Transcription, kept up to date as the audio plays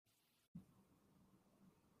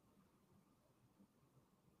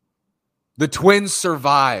The Twins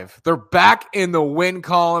survive. They're back in the win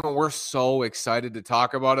column, and we're so excited to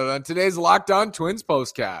talk about it on today's Locked On Twins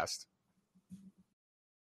postcast.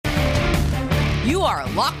 You are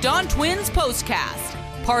Locked On Twins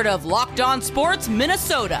postcast, part of Locked On Sports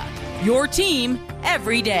Minnesota, your team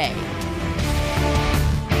every day.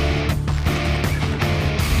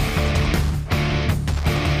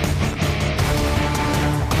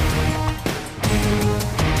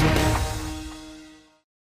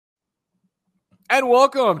 And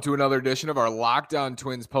welcome to another edition of our Locked On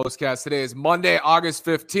Twins postcast. Today is Monday, August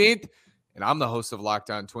 15th, and I'm the host of Locked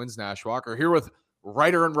On Twins, Nash Walker, here with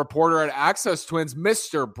writer and reporter at Access Twins,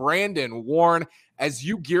 Mr. Brandon Warne. As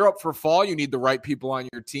you gear up for fall, you need the right people on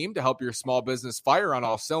your team to help your small business fire on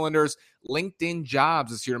all cylinders. LinkedIn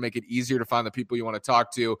Jobs is here to make it easier to find the people you want to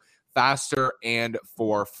talk to faster and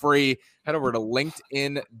for free. Head over to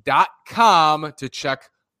linkedin.com to check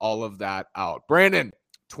all of that out. Brandon,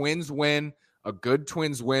 Twins win. A good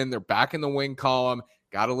Twins win. They're back in the win column.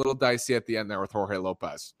 Got a little dicey at the end there with Jorge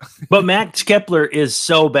Lopez. But Max Kepler is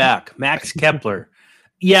so back. Max Kepler.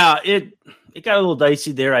 Yeah, it got a little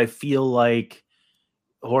dicey there. I feel like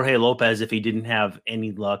Jorge Lopez, if he didn't have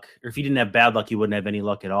any luck, or if he didn't have bad luck, he wouldn't have any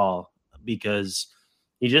luck at all, because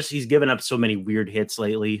he's given up so many weird hits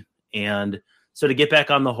lately. And so to get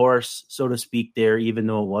back on the horse, so to speak, there, even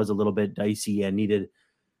though it was a little bit dicey and needed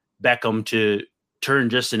Beckham to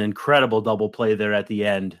turn just an incredible double play there at the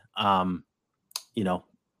end.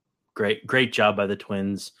 Great job by the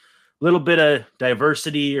Twins. A little bit of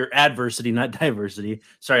diversity or adversity, not diversity.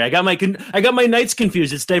 Sorry, I got my nights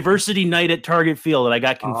confused. It's diversity night at Target Field, and I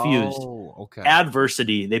got confused. Oh, okay.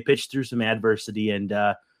 Adversity. They pitched through some adversity, and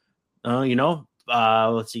let's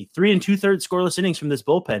see, 3 2/3 scoreless innings from this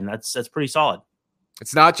bullpen. That's pretty solid.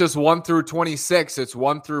 It's not just 1 through 26; it's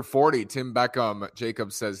 1 through 40. Tim Beckham,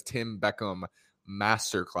 Jacob says Tim Beckham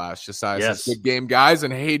masterclass. Josiah says good game, guys,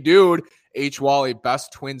 and hey, dude, H Wally,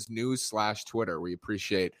 best Twins news /Twitter. We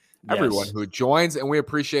appreciate everyone who joins, and we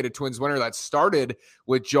appreciate a Twins winner that started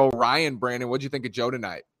with Joe Ryan. Brandon, what'd you think of Joe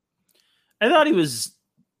tonight? I thought he was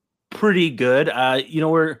pretty good. You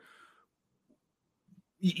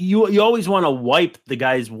always want to wipe the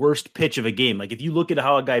guy's worst pitch of a game. Like, if you look at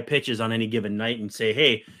how a guy pitches on any given night and say,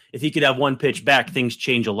 hey, if he could have one pitch back, things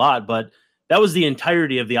change a lot. But that was the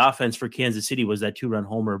entirety of the offense for Kansas City, was that 2-run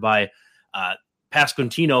homer by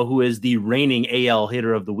Pasquantino, who is the reigning AL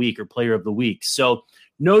hitter of the week or player of the week. So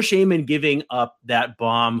no shame in giving up that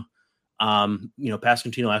bomb.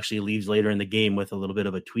 Pasquantino actually leaves later in the game with a little bit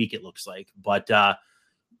of a tweak, it looks like. But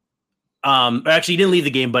actually, he didn't leave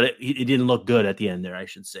the game, but it didn't look good at the end there, I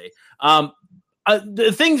should say.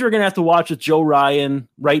 The things we're going to have to watch with Joe Ryan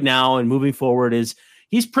right now and moving forward is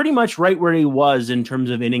he's pretty much right where he was in terms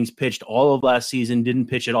of innings pitched all of last season, didn't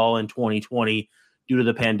pitch at all in 2020 due to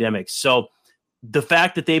the pandemic. So the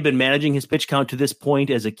fact that they've been managing his pitch count to this point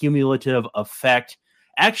as a cumulative effect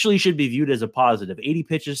actually should be viewed as a positive. 80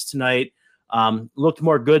 pitches tonight, looked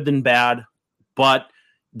more good than bad, but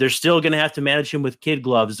they're still going to have to manage him with kid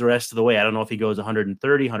gloves the rest of the way. I don't know if he goes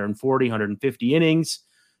 130, 140, 150 innings.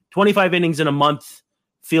 25 innings in a month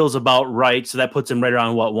feels about right. So that puts him right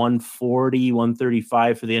around 140,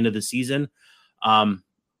 135 for the end of the season.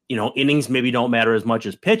 Innings maybe don't matter as much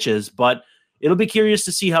as pitches, but it'll be curious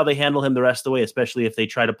to see how they handle him the rest of the way, especially if they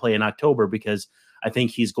try to play in October, because I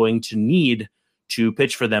think he's going to need to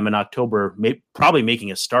pitch for them in October, probably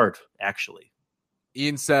making a start, actually.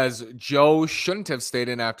 Ian says Joe shouldn't have stayed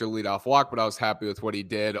in after leadoff walk, but I was happy with what he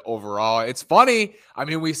did overall. It's funny. I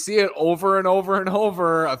mean, we see it over and over and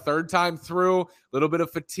over, a third time through, a little bit of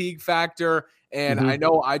fatigue factor. And I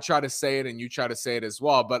know I try to say it and you try to say it as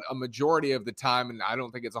well, but a majority of the time, and I don't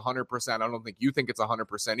think it's 100%, I don't think you think it's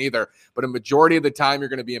 100% either, but a majority of the time you're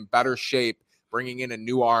going to be in better shape bringing in a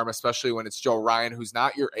new arm, especially when it's Joe Ryan, who's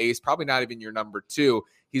not your ace, probably not even your number 2.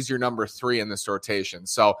 He's your number 3 in this rotation.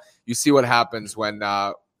 So you see what happens when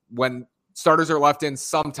starters are left in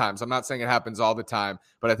sometimes. I'm not saying it happens all the time,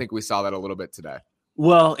 but I think we saw that a little bit today.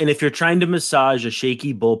 Well, and if you're trying to massage a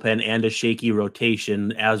shaky bullpen and a shaky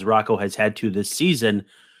rotation, as Rocco has had to this season,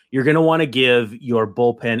 you're going to want to give your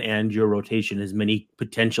bullpen and your rotation as many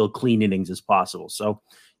potential clean innings as possible. So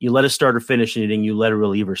you let a starter finish an inning, you let a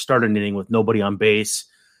reliever start an inning with nobody on base.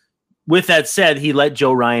 With that said, he let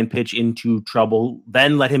Joe Ryan pitch into trouble,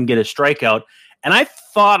 then let him get a strikeout. And I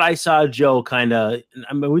thought I saw Joe kind of,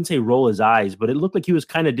 I wouldn't say roll his eyes, but it looked like he was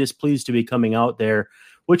kind of displeased to be coming out there,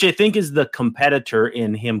 which I think is the competitor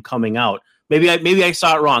in him coming out. Maybe I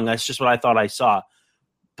saw it wrong. That's just what I thought I saw.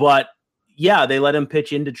 But yeah, they let him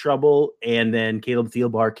pitch into trouble. And then Caleb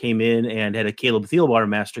Thielbar came in and had a Caleb Thielbar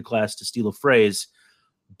masterclass, to steal a phrase.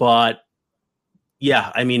 But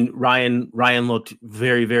Yeah, I mean, Ryan looked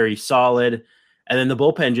very, very solid. And then the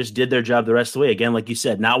bullpen just did their job the rest of the way. Again, like you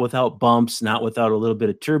said, not without bumps, not without a little bit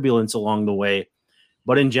of turbulence along the way,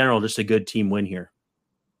 but in general, just a good team win here.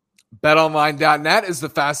 BetOnline.net is the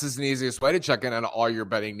fastest and easiest way to check in on all your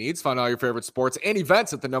betting needs. Find all your favorite sports and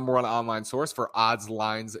events at the #1 online source for odds,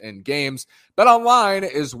 lines, and games. BetOnline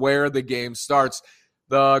is where the game starts.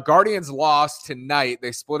 The Guardians lost tonight.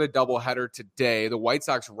 They split a doubleheader today. The White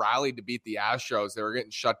Sox rallied to beat the Astros. They were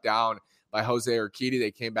getting shut down by Jose Urquidy.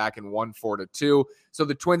 They came back and won 4-2. So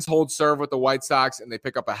the Twins hold serve with the White Sox, and they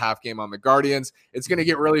pick up a half game on the Guardians. It's going to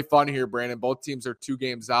get really fun here, Brandon. Both teams are 2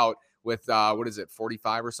 games out with,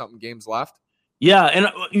 45 or something games left? Yeah, and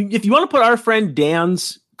if you want to put our friend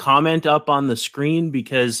Dan's comment up on the screen,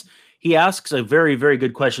 because he asks a very, very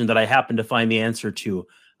good question that I happen to find the answer to.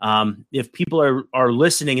 If people are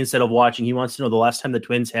listening instead of watching, he wants to know the last time the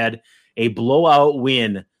Twins had a blowout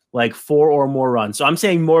win, like 4 or more runs. So I'm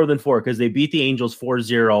saying more than 4 because they beat the Angels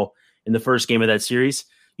 4-0 in the first game of that series.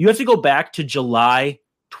 You have to go back to July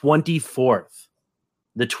 24th.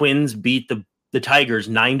 The Twins beat the Tigers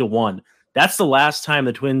 9-1. That's the last time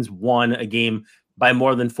the Twins won a game by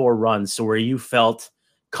more than 4 runs. So where you felt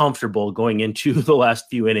comfortable going into the last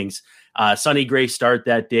few innings. Sonny Gray start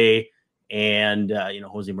that day. And,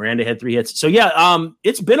 Jose Miranda had 3 hits. So, yeah,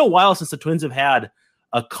 it's been a while since the Twins have had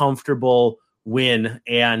a comfortable win.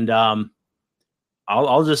 And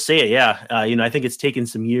I'll just say it. Yeah. I think it's taken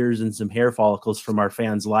some years and some hair follicles from our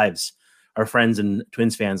fans' lives, our friends and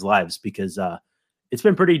Twins fans' lives, because it's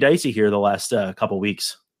been pretty dicey here the last couple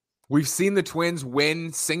weeks. We've seen the Twins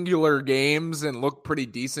win singular games and look pretty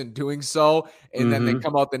decent doing so, and then they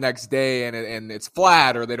come out the next day and it's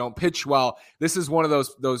flat or they don't pitch well. This is one of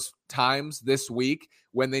those times this week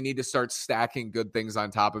when they need to start stacking good things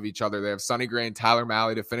on top of each other. They have Sonny Gray and Tyler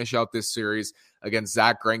Mahle to finish out this series against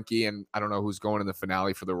Zach Greinke, and I don't know who's going in the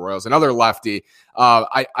finale for the Royals, another lefty.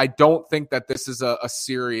 I don't think that this is a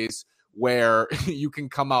series where you can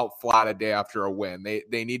come out flat a day after a win.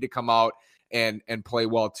 They need to come out and play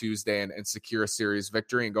well Tuesday and secure a series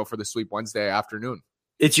victory and go for the sweep Wednesday afternoon.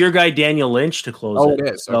 It's your guy, Daniel Lynch, to close it.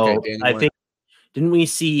 It is. So okay, I think, didn't we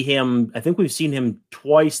see him? I think we've seen him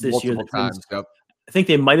twice this multiple year. Times, yep. I think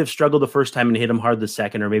they might have struggled the first time and hit him hard the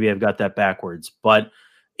second, or maybe I've got that backwards. But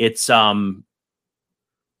it's another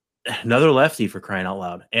lefty, for crying out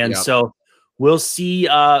loud. And so we'll see.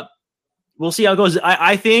 We'll see how it goes.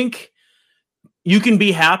 I think you can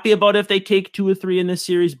be happy about if they take 2 or 3 in this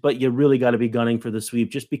series, but you really got to be gunning for the sweep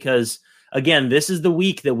just because, again, this is the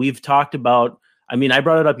week that we've talked about. I mean, I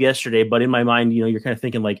brought it up yesterday, but in my mind, you're kind of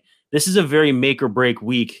thinking like this is a very make or break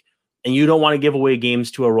week, and you don't want to give away games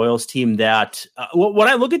to a Royals team that when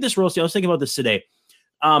I look at this Royals team, I was thinking about this today.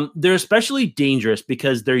 They're especially dangerous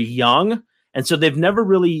because they're young, and so they've never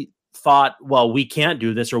really thought, well, we can't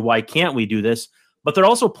do this or why can't we do this? But they're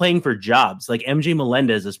also playing for jobs. Like MJ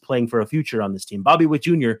Melendez is playing for a future on this team. Bobby Witt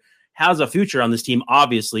Jr. has a future on this team.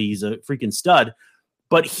 Obviously, he's a freaking stud.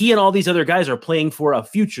 But he and all these other guys are playing for a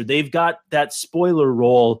future. They've got that spoiler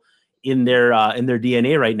role in their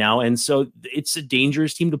DNA right now. And so it's a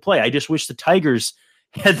dangerous team to play. I just wish the Tigers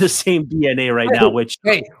had the same DNA right now, which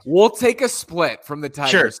we'll take a split from the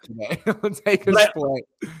Tigers today. We'll take a split.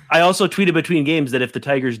 I also tweeted between games that if the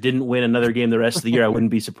Tigers didn't win another game the rest of the year, I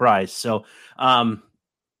wouldn't be surprised. So I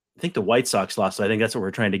think the White Sox lost. So I think that's what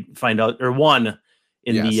we're trying to find out, or won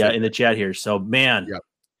in the chat here. So man,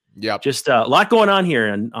 just a lot going on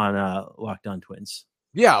here on Locked On Twins.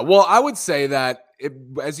 Yeah, well, I would say that,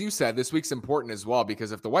 as you said, this week's important as well,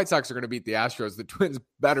 because if the White Sox are going to beat the Astros, the Twins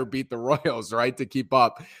better beat the Royals, right, to keep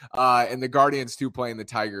up, and the Guardians too playing the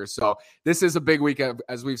Tigers. So this is a big week,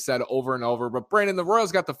 as we've said over and over. But, Brandon, the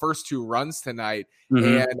Royals got the first 2 runs tonight,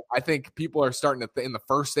 and I think people are starting to in the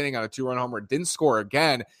first inning on a 2-run homer, didn't score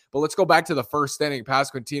again. But let's go back to the first inning.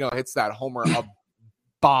 Pasquantino hits that homer a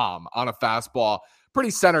bomb on a fastball.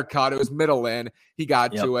 Pretty center cut. It was middle in. He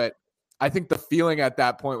got to it. I think the feeling at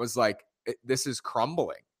that point was like, this is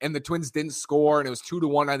crumbling. And the Twins didn't score, and it was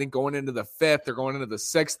 2-1, I think, going into the 5th or going into the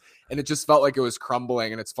 6th, and it just felt like it was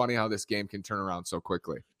crumbling. And it's funny how this game can turn around so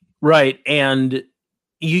quickly. Right. And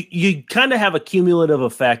you kind of have a cumulative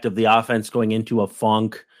effect of the offense going into a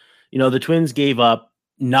funk. The Twins gave up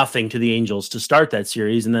nothing to the Angels to start that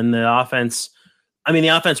series, and then the offense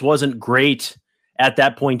wasn't great at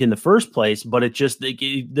that point in the first place, but it just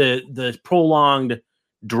the prolonged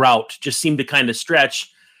drought just seemed to kind of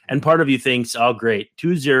stretch. And part of you thinks, oh, great,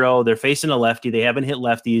 2-0. They're facing a lefty. They haven't hit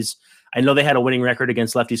lefties. I know they had a winning record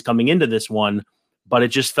against lefties coming into this one, but it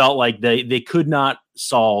just felt like they could not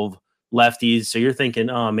solve lefties. So you're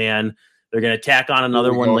thinking, oh, man, they're going to tack on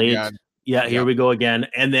another one late. Again. Yeah, here we go again.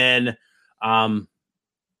 And then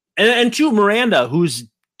And two, Miranda, who's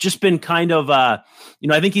just been kind of, I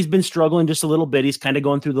think he's been struggling just a little bit. He's kind of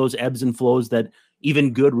going through those ebbs and flows that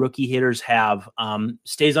even good rookie hitters have.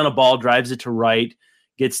 Stays on a ball, drives it to right,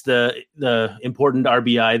 gets the important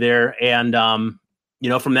RBI there. And,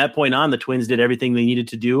 from that point on, the Twins did everything they needed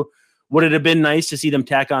to do. Would it have been nice to see them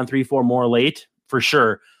tack on 3-4 more late? For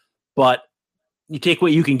sure. But you take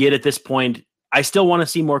what you can get at this point. I still want to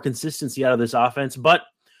see more consistency out of this offense, but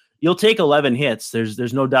you'll take 11 hits.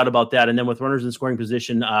 There's no doubt about that. And then with runners in scoring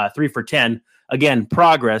position, 3 for 10. Again,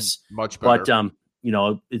 progress. Much better. But,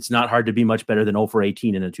 it's not hard to be much better than 0 for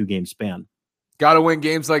 18 in a 2-game span. Got to win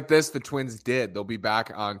games like this. The Twins did. They'll be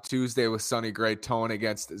back on Tuesday with Sonny Gray Tone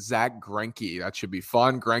against Zach Greinke. That should be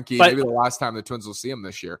fun. Greinke, maybe the last time the Twins will see him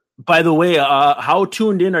this year. By the way, how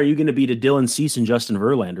tuned in are you going to be to Dylan Cease and Justin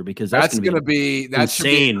Verlander? Because that should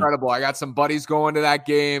be incredible. I got some buddies going to that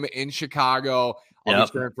game in Chicago. I'll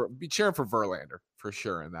be cheering for Verlander for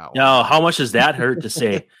sure in that one. No, how much does that hurt to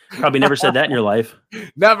say? Probably never said that in your life.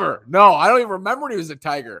 Never. No, I don't even remember when he was a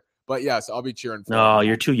Tiger. But yes, I'll be cheering for him. No,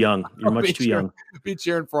 you're too young. You're much too young. Be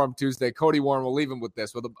cheering for him Tuesday. Cody Warren, we'll leave him with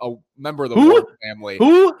this, with a member of the Warren family.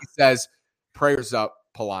 Who? He says, prayers up,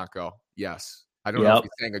 Polanco. Yes. I don't know if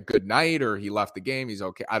he's saying a good night or he left the game. He's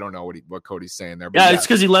okay. I don't know what Cody's saying there. But it's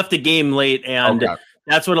because he left the game late, and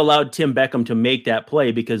that's what allowed Tim Beckham to make that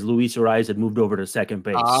play because Luis Ariz had moved over to second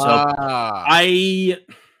base. So I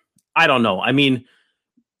don't know. I mean,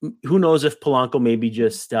 who knows if Polanco maybe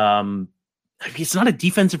just it's not a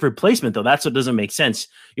defensive replacement, though. That's what doesn't make sense.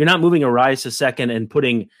 You're not moving Ariz to second and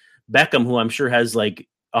putting Beckham, who I'm sure has like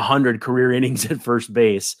 100 career innings at first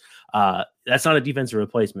base. That's not a defensive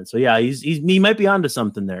replacement. So, yeah, he might be onto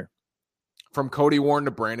something there. From Cody Warren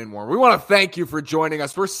to Brandon Warren, we want to thank you for joining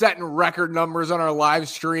us. We're setting record numbers on our live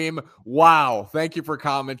stream. Wow. Thank you for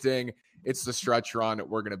commenting. It's the stretch run.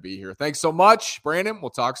 We're going to be here. Thanks so much, Brandon.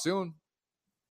 We'll talk soon.